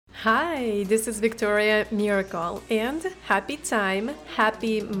Hi, this is Victoria Miracle and Happy Time,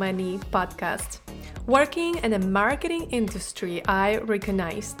 Happy Money podcast. Working in the marketing industry, I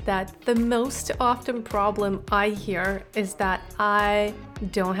recognize that the most often problem I hear is that I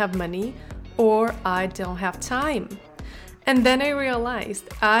don't have money or I don't have time. And then I realized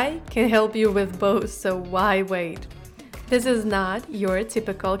I can help you with both, so why wait? This is not your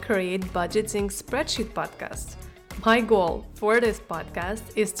typical create budgeting spreadsheet podcast. My goal for this podcast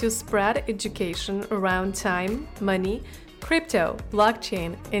is to spread education around time, money, crypto,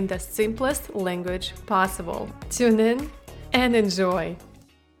 blockchain in the simplest language possible. Tune in and enjoy.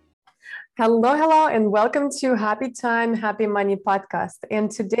 Hello, and welcome to Happy Time, Happy Money podcast. And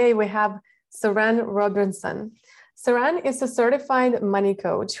today we have Saran Robinson. Saran is a certified money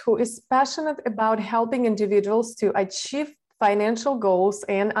coach who is passionate about helping individuals to achieve financial goals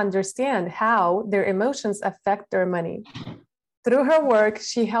and understand how their emotions affect their money. Through her work,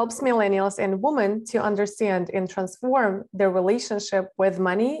 she helps millennials and women to understand and transform their relationship with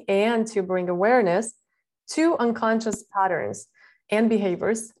money and to bring awareness to unconscious patterns and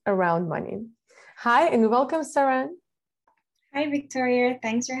behaviors around money. Hi, and welcome, Saran. Hi, Victoria.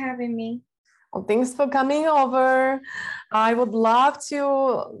 Thanks for having me. Well, thanks for coming over. I would love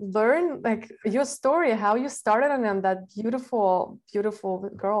to learn your story, how you started on that beautiful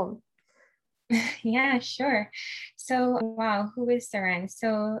girl. Yeah, sure. So, wow, who is Saran?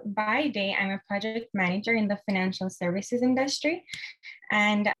 So, by day, I'm a project manager in the financial services industry.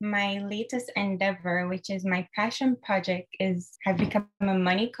 And my latest endeavor, which is my passion project, is I've become a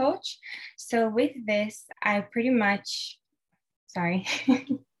money coach. So, with this, I pretty much, sorry,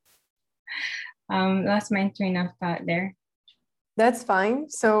 lost my train of thought there. That's fine.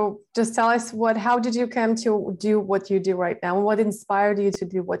 So just tell us how did you come to do what you do right now? What inspired you to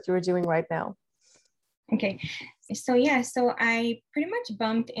do what you're doing right now? Okay. So I pretty much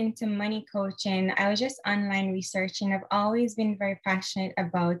bumped into money coaching. I was just online researching. I've always been very passionate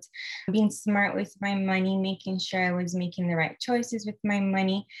about being smart with my money, making sure I was making the right choices with my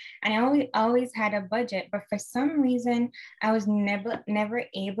money. And I always had a budget, but for some reason, I was never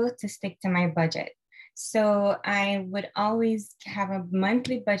able to stick to my budget. So I would always have a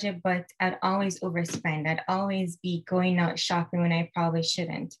monthly budget, but I'd always overspend. I'd always be going out shopping when I probably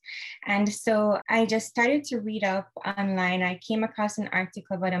shouldn't. And so I just started to read up online. I came across an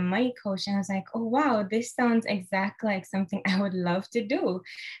article about a money coach, and I was like, oh, wow, this sounds exactly like something I would love to do.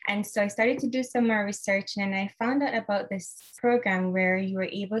 And so I started to do some more research, and I found out about this program where you were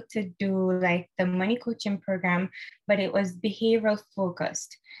able to do like the money coaching program, but it was behavioral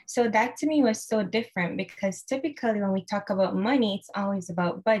focused. So that to me was so different because typically when we talk about money, it's always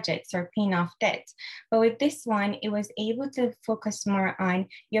about budgets or paying off debt. But with this one, it was able to focus more on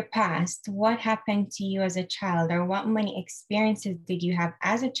your past, what happened to you as a child, or what money experiences did you have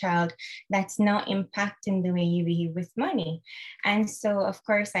as a child that's now impacting the way you behave with money. And so, of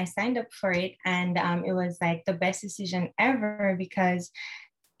course, I signed up for it, and it was like the best decision ever because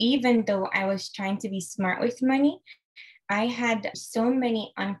even though I was trying to be smart with money, I had so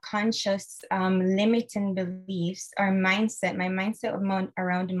many unconscious limiting beliefs or mindset. My mindset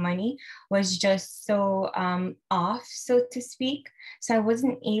around money was just so off, so to speak. So I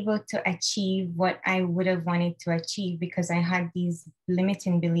wasn't able to achieve what I would have wanted to achieve because I had these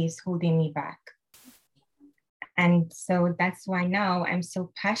limiting beliefs holding me back. And so that's why now I'm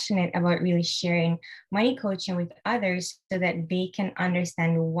so passionate about really sharing money coaching with others so that they can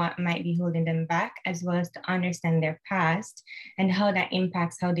understand what might be holding them back, as well as to understand their past and how that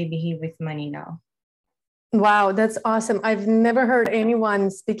impacts how they behave with money now. Wow, that's awesome. I've never heard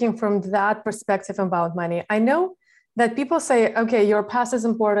anyone speaking from that perspective about money. I know that people say, okay, your past is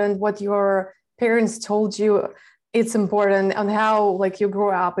important, what your parents told you, it's important, and how you grew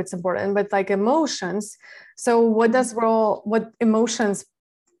up, it's important, but emotions. So what emotions,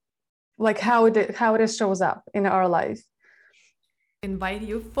 how it shows up in our life? Invite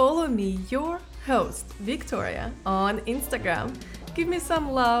you follow me, your host Victoria, on Instagram. Give me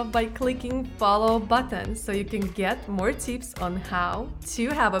some love by clicking follow button so you can get more tips on how to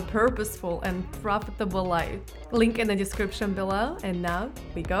have a purposeful and profitable life. Link in the description below. And now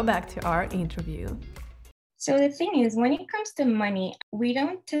we go back to our interview. So the thing is, when it comes to money, we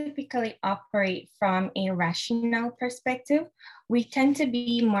don't typically operate from a rational perspective. We tend to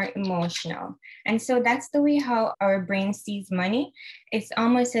be more emotional. And so that's the way how our brain sees money. It's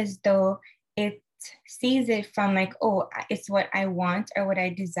almost as though it sees it from oh, it's what I want or what I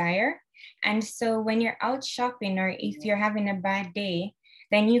desire. And so when you're out shopping or if you're having a bad day,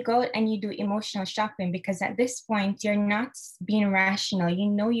 then you go and you do emotional shopping, because at this point, you're not being rational. You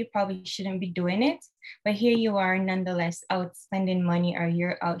know you probably shouldn't be doing it, but here you are nonetheless out spending money, or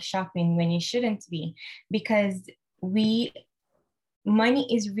you're out shopping when you shouldn't be, because money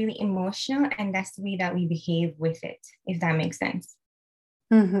is really emotional, and that's the way that we behave with it, if that makes sense.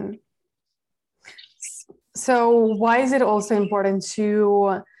 Mm-hmm. So why is it also important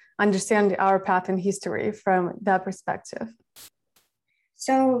to understand our path and history from that perspective?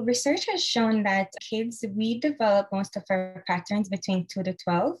 So research has shown that kids, we develop most of our patterns between 2 to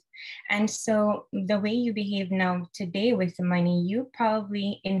 12. And so the way you behave now today with money, you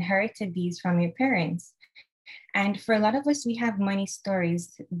probably inherited these from your parents. And for a lot of us, we have money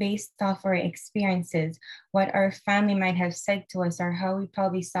stories based off our experiences, what our family might have said to us, or how we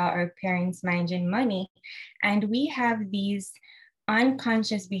probably saw our parents managing money. And we have these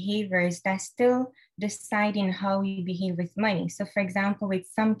unconscious behaviors that still deciding how we behave with money. So for example, with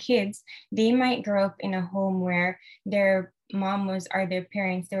some kids, they might grow up in a home where their mom was, or their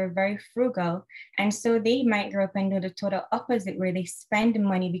parents, they were very frugal. And so they might grow up and do the total opposite, where they spend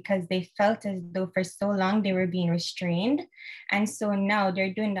money because they felt as though for so long they were being restrained. And so now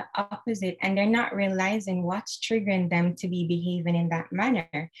they're doing the opposite, and they're not realizing what's triggering them to be behaving in that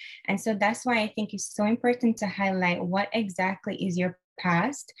manner. And so that's why I think it's so important to highlight what exactly is your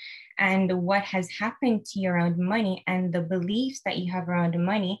past and what has happened to you around money and the beliefs that you have around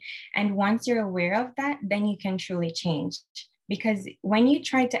money. And once you're aware of that, then you can truly change. Because when you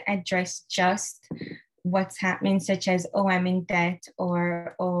try to address just what's happening, such as, oh, I'm in debt,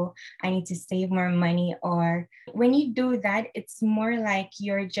 or, oh, I need to save more money, or when you do that, it's more like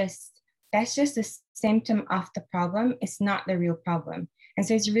that's just a symptom of the problem. It's not the real problem. And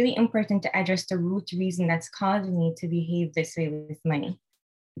so it's really important to address the root reason that's causing you to behave this way with money.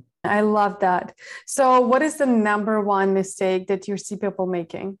 I love that. So what is the number one mistake that you see people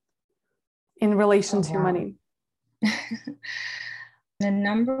making in relation to money? The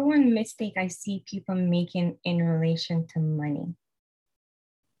number one mistake I see people making in relation to money,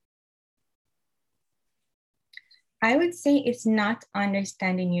 I would say it's not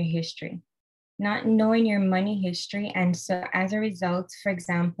understanding your history, not knowing your money history. And so as a result, for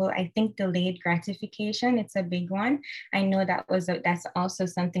example, I think delayed gratification, it's a big one. I know that's also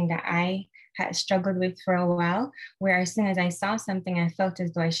something that I had struggled with for a while, where as soon as I saw something, I felt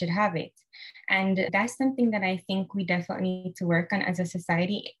as though I should have it. And that's something that I think we definitely need to work on as a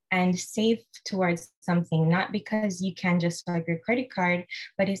society and save towards something, not because you can just swipe your credit card,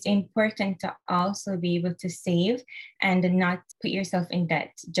 but it's important to also be able to save and not put yourself in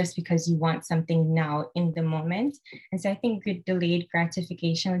debt just because you want something now in the moment. And so I think good delayed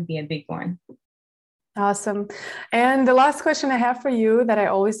gratification would be a big one. Awesome. And the last question I have for you that I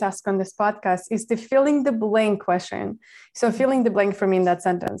always ask on this podcast is the filling the blank question. So filling the blank for me in that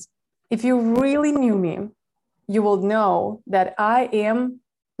sentence. If you really knew me, you will know that I am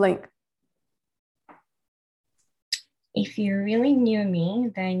blank. If you really knew me,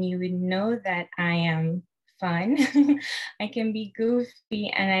 then you would know that I am fun. I can be goofy,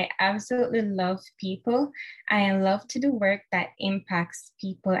 and I absolutely love people. I love to do work that impacts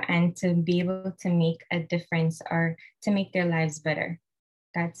people and to be able to make a difference or to make their lives better.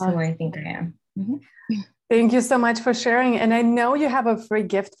 That's who I think I am. Mm-hmm. Thank you so much for sharing. And I know you have a free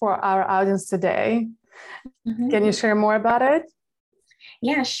gift for our audience today. Mm-hmm. Can you share more about it?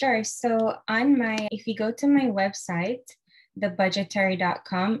 Yeah, sure. So if you go to my website,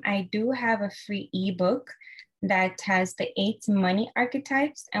 thebudgetary.com, I do have a free ebook that has the 8 money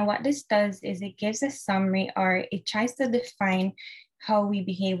archetypes. And what this does is it gives a summary, or it tries to define how we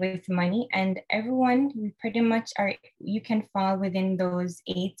behave with money. And we pretty much you can fall within those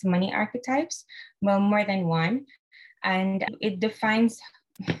 8 money archetypes, well, more than one. And it defines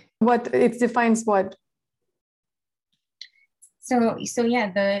what? So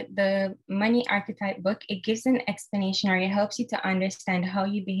yeah, the money archetype book, it gives an explanation, or it helps you to understand how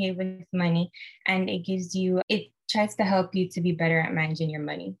you behave with money, and it tries to help you to be better at managing your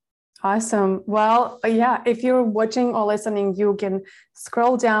money. Awesome. Well, yeah, if you're watching or listening, you can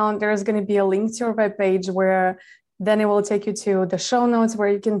scroll down. There's going to be a link to your webpage where then it will take you to the show notes where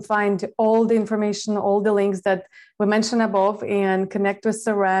you can find all the information, all the links that we mentioned above, and connect with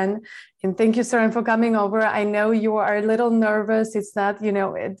Seren. And thank you, Seren, for coming over. I know you are a little nervous. It's not,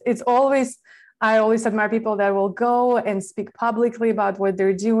 I always admire people that will go and speak publicly about what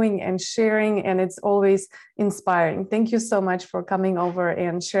they're doing and sharing, and it's always inspiring. Thank you so much for coming over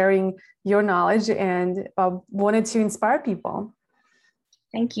and sharing your knowledge, and wanted to inspire people.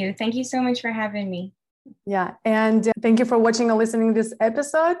 Thank you. Thank you so much for having me. Yeah. And thank you for watching or listening to this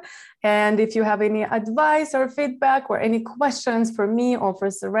episode. And if you have any advice or feedback or any questions for me or for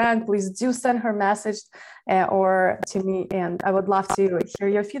Saran, please do send her message or to me. And I would love to hear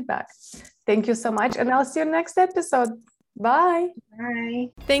your feedback. Thank you so much. And I'll see you next episode. Bye.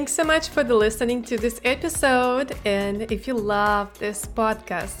 Bye. Thanks so much for listening to this episode. And if you love this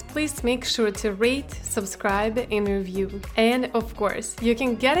podcast, please make sure to rate, subscribe, and review. And of course, you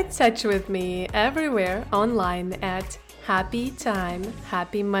can get in touch with me everywhere online at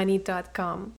happytimehappymoney.com.